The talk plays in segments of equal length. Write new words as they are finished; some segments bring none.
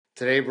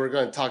Today we're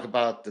going to talk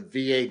about the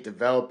VA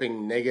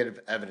developing negative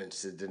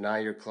evidence to deny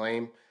your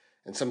claim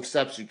and some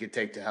steps you could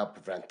take to help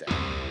prevent that.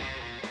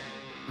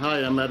 Hi,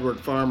 I'm Edward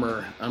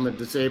Farmer. I'm a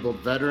disabled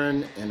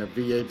veteran and a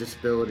VA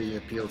disability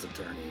appeals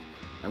attorney.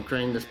 I'm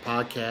creating this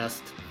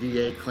podcast,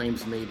 VA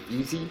Claims Made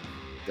Easy,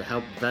 to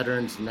help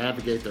veterans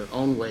navigate their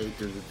own way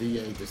through the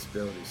VA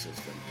disability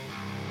system.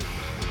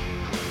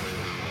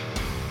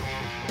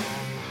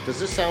 Does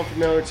this sound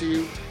familiar to you?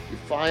 You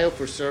file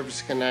for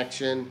service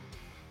connection,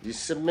 you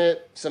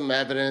submit some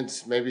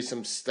evidence, maybe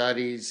some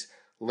studies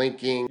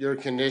linking your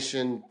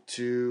condition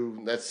to,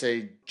 let's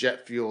say,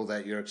 jet fuel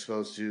that you're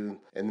exposed to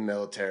in the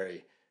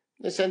military.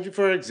 They send you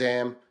for an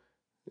exam.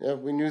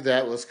 We knew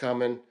that was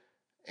coming.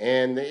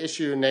 And they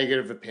issue a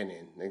negative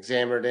opinion. The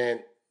examiner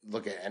didn't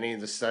look at any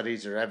of the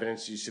studies or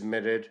evidence you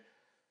submitted.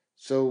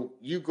 So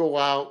you go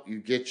out, you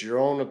get your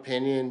own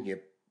opinion,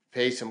 you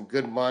pay some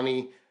good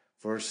money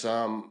for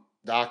some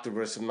doctor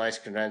with some nice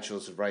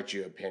credentials to write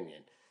you an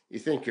opinion. You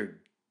think you're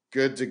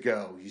good to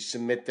go. You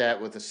submit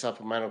that with a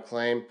supplemental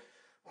claim.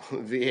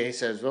 The VA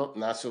says, well,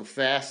 not so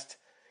fast.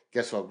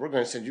 Guess what? We're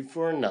going to send you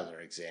for another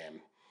exam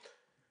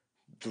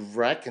to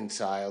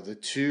reconcile the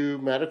two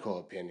medical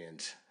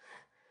opinions.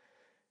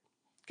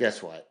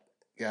 Guess what,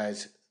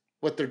 guys?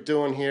 What they're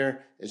doing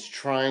here is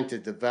trying to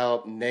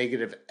develop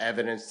negative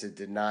evidence to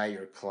deny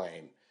your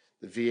claim.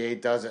 The VA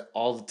does it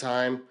all the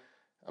time.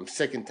 I'm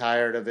sick and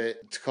tired of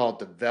it. It's called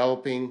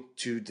developing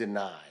to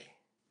deny.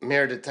 I'm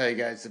here to tell you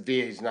guys the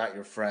VA is not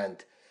your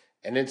friend,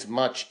 and it's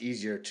much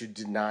easier to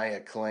deny a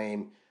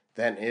claim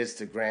than it is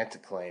to grant a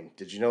claim.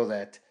 Did you know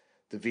that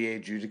the VA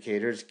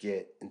adjudicators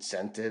get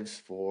incentives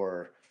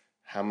for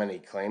how many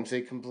claims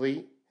they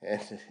complete?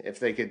 And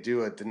if they could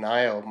do a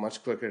denial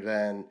much quicker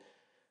than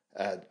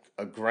a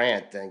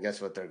grant, then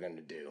guess what they're going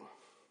to do?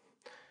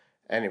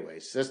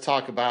 Anyways, let's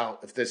talk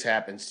about if this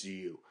happens to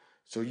you.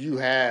 So you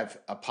have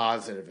a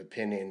positive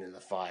opinion in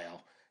the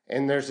file,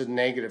 and there's a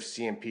negative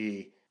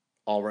CMP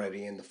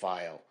already in the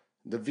file.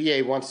 The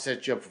VA wants to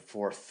set you up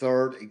for a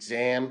third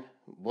exam.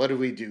 What do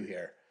we do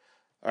here?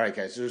 All right,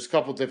 guys, there's a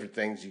couple different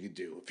things you could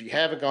do. If you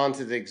haven't gone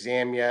to the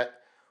exam yet,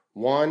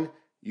 one,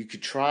 you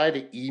could try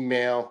to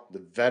email the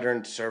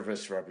Veteran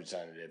Service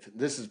Representative.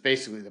 This is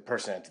basically the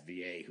person at the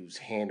VA who's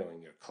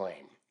handling your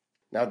claim.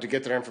 Now, to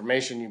get their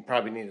information, you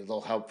probably need a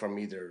little help from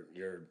either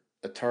your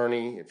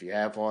attorney, if you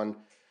have one,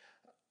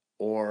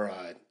 or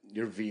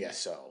your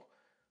VSO.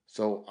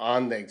 So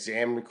on the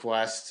exam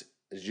request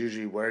is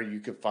usually where you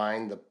could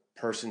find the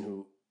person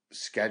who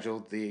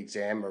scheduled the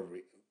exam or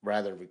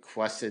rather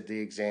requested the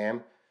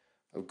exam.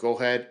 Go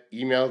ahead,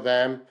 email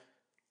them,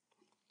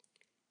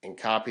 and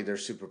copy their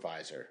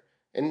supervisor.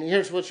 And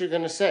here's what you're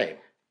going to say.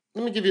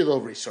 Let me give you a little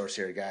resource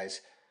here,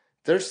 guys.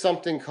 There's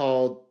something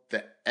called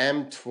the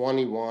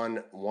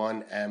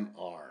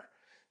M21-1MR.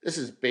 This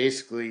is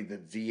basically the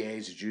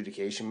VA's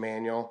adjudication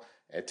manual.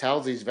 It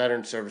tells these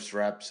veteran service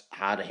reps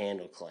how to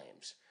handle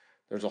claims.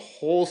 There's a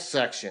whole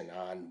section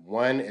on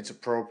when it's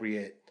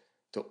appropriate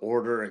to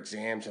order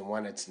exams and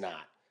when it's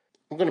not.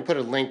 I'm going to put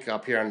a link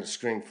up here on the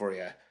screen for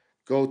you.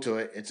 Go to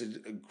it. It's a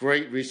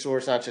great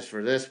resource, not just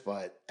for this,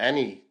 but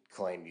any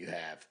claim you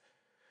have.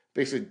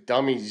 Basically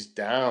dummies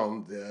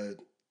down the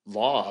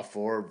law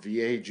for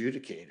VA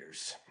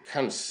adjudicators.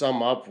 Kind of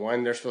sum up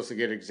when they're supposed to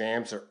get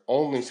exams. They're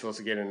only supposed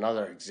to get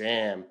another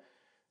exam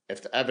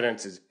if the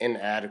evidence is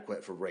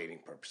inadequate for rating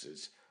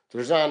purposes.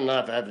 There's not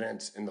enough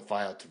evidence in the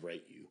file to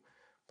rate you.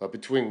 But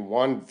between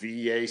one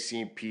VA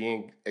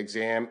CMP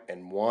exam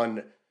and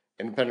one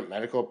independent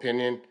medical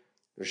opinion,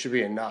 there should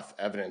be enough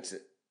evidence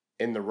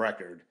in the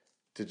record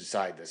to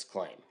decide this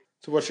claim.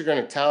 So what you're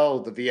going to tell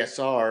the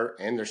VSR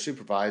and their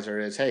supervisor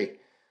is, hey,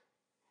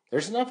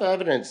 there's enough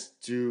evidence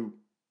to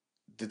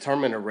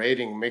determine a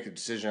rating and make a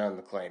decision on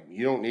the claim.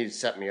 You don't need to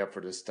set me up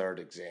for this third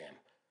exam.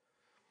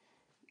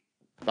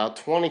 About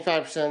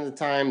 25% of the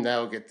time,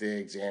 that'll get the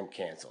exam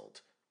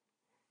canceled.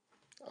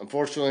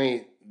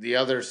 Unfortunately, the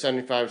other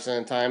 75% of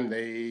the time,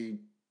 they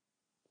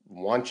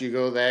want you to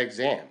go to that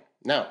exam.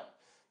 Now,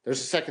 there's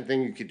a second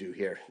thing you could do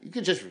here. You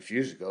could just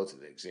refuse to go to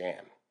the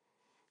exam.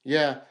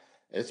 Yeah,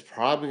 it's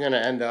probably going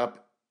to end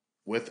up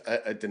with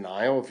a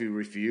denial if you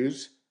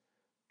refuse,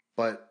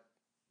 but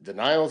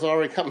denial is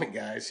already coming,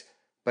 guys.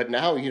 But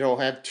now you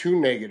don't have two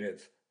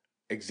negative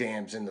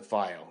exams in the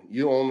file.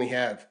 You only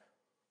have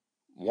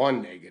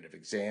one negative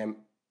exam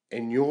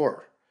in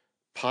your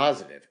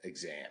positive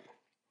exam.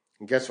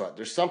 And guess what?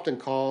 There's something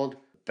called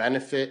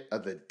benefit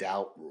of the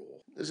doubt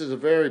rule. This is a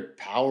very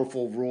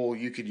powerful rule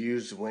you could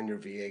use to win your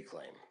VA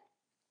claim.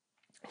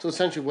 So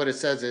essentially what it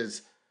says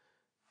is,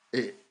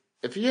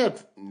 if you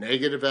have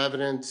negative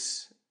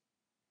evidence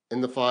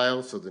in the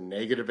file, so the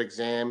negative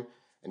exam,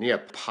 and you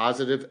have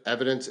positive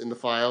evidence in the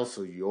file,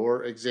 so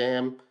your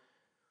exam,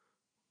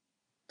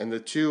 and the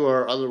two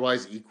are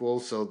otherwise equal,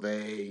 so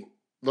they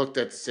looked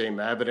at the same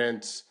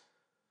evidence,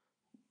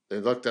 they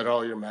looked at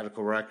all your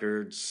medical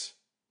records,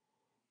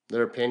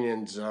 their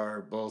opinions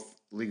are both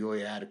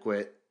legally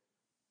adequate.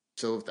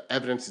 So if the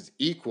evidence is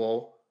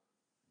equal,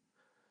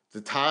 the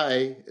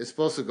tie is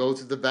supposed to go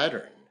to the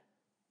veteran.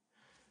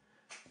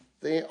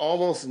 they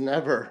almost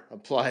never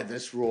apply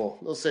this rule.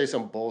 They'll say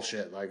some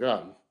bullshit like,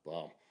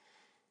 well,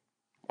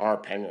 our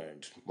opinion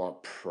is more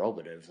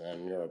probative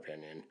than your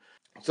opinion.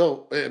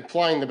 So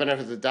applying the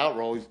benefit of the doubt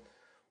rule,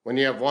 when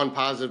you have one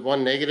positive,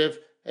 one negative,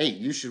 hey,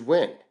 you should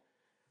win.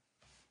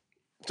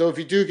 So if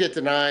you do get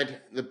denied,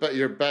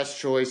 your best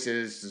choice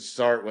is to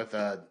start with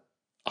a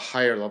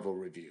higher level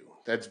review.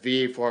 That's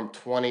VA Form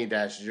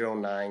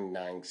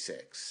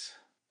 20-0996.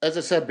 As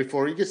I said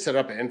before, you can set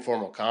up an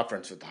informal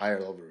conference with the higher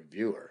level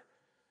reviewer.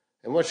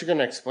 And what you're going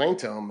to explain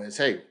to them is,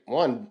 hey,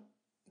 one,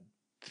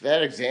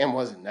 that exam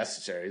wasn't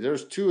necessary.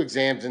 There's 2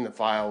 exams in the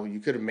file. You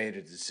could have made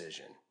a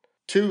decision.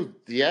 2,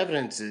 the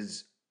evidence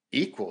is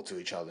equal to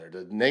each other.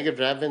 The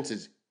negative evidence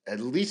is at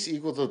least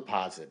equal to the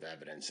positive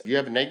evidence. You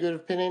have a negative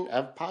opinion, I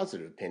have a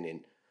positive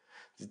opinion.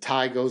 The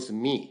tie goes to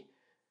me.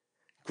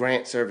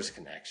 Grant service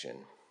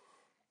connection.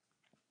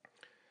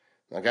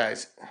 Now,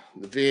 guys,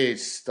 the VA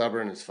is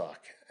stubborn as fuck.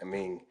 I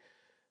mean,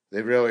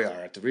 they really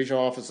are. At the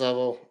regional office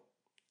level,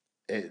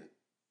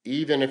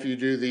 even if you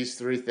do these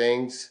 3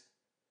 things,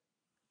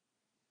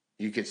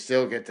 you could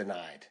still get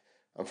denied.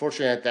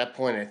 Unfortunately, at that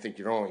point, I think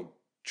your only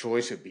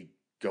choice would be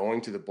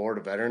going to the Board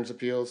of Veterans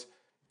Appeals.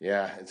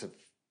 Yeah, it's a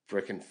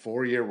freaking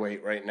 4-year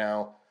wait right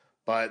now.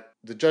 But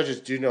the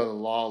judges do know the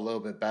law a little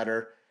bit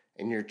better,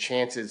 and your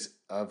chances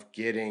of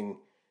getting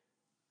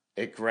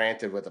it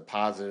granted with a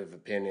positive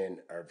opinion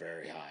are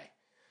very high.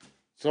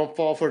 So don't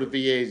fall for the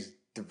VA's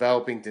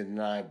developing to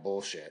deny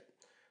bullshit.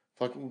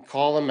 Fucking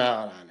call them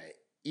out on it.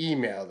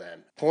 Email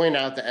them. Point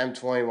out the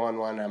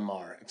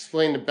M211MR.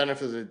 Explain the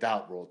benefit of the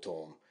doubt rule to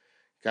them.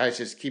 Guys,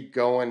 just keep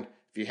going.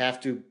 If you have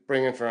to,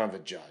 bring it in front of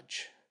a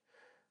judge.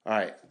 All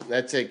right,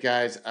 that's it,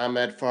 guys. I'm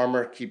Ed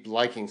Farmer. Keep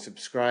liking,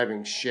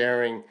 subscribing,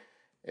 sharing.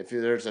 If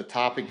there's a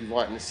topic you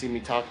want to see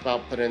me talk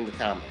about, put it in the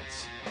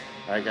comments.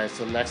 All right, guys,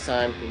 till next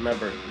time,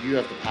 remember, you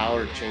have the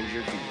power to change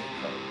your VA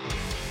code.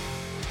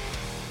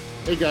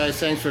 Hey guys,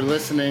 thanks for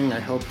listening.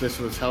 I hope this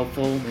was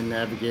helpful in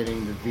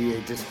navigating the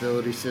VA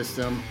disability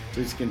system.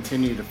 Please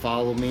continue to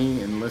follow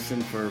me and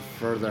listen for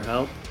further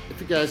help. If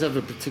you guys have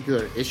a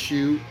particular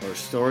issue or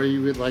story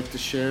you would like to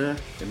share,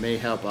 it may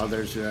help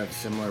others who have a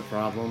similar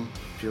problem.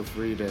 Feel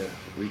free to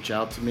reach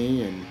out to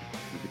me and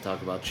we can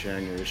talk about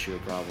sharing your issue or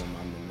problem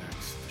on the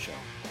next show.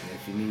 And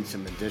if you need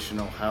some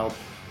additional help,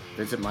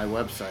 visit my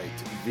website,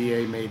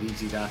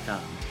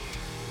 vamadeeasy.com.